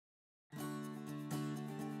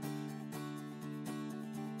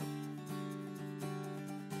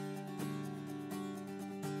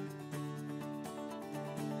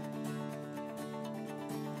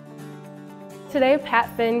Today Pat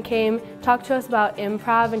Finn came, talked to us about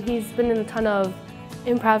improv, and he's been in a ton of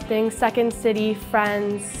improv things, Second City,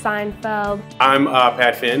 Friends, Seinfeld. I'm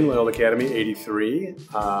Pat Finn, Loyola Academy, 83.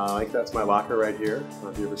 I think that's my locker right here. I don't know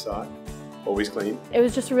if you ever saw it. Always clean. It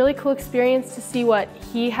was just a really cool experience to see what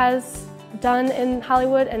he has done in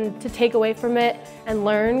Hollywood and to take away from it and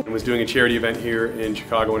learn. I was doing a charity event here in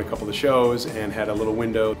Chicago in a couple of shows and had a little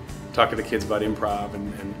window talk to the kids about improv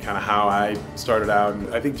and kind of how I started out.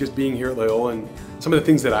 And I think just being here at Loyola and some of the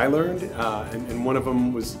things that I learned, and one of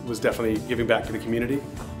them was definitely giving back to the community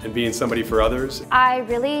and being somebody for others. I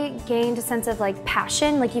really gained a sense of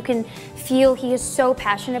passion. You can feel he is so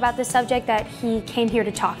passionate about this subject that he came here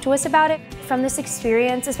to talk to us about it. From this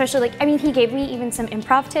experience, especially he gave me even some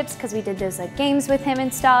improv tips because we did those games with him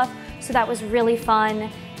and stuff. So that was really fun.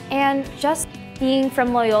 And just being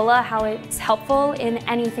from Loyola, how it's helpful in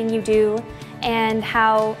anything you do and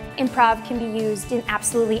how improv can be used in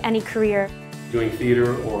absolutely any career. Doing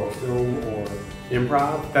theater or film or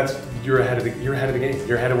improv, you're ahead of the game.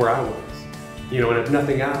 You're ahead of where I was. And if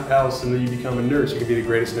nothing else, and then you become a nurse, you can be the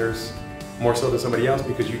greatest nurse, more so than somebody else,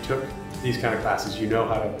 because you took these kind of classes. You know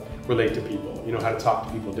how to relate to people. You know how to talk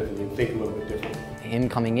to people differently and think a little bit differently. Him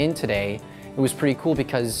coming in today, it was pretty cool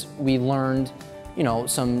because we learned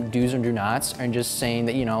some do's and do nots, and just saying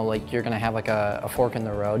that, you're gonna have a fork in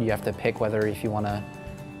the road. You have to pick whether if you wanna,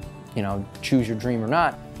 choose your dream or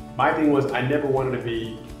not. My thing was I never wanted to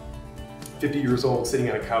be 50 years old sitting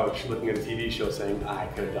on a couch looking at a TV show saying, I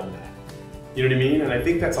could have done that. You know what I mean? And I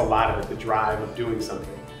think that's a lot of it, the drive of doing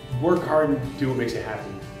something. Work hard and do what makes you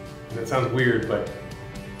happy. And that sounds weird, but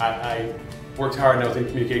I worked hard and I was in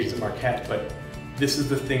communications at Marquette, but this is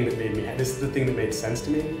the thing that made me happy. This is the thing that made sense to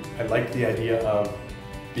me. I liked the idea of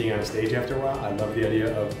being on a stage after a while. I love the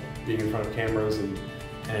idea of being in front of cameras and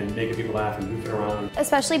making people laugh and goofing around.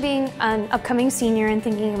 Especially being an upcoming senior and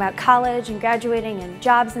thinking about college and graduating and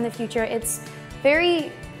jobs in the future, it's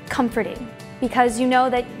very comforting because you know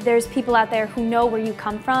that there's people out there who know where you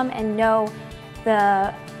come from and know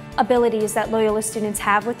the abilities that Loyola students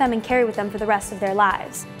have with them and carry with them for the rest of their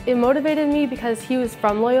lives. It motivated me because he was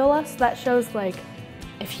from Loyola, so that shows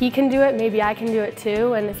if he can do it, maybe I can do it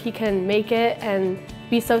too, and if he can make it and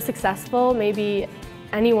be so successful, maybe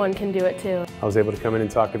anyone can do it too. I was able to come in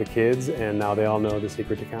and talk to the kids, and now they all know the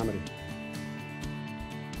secret to comedy.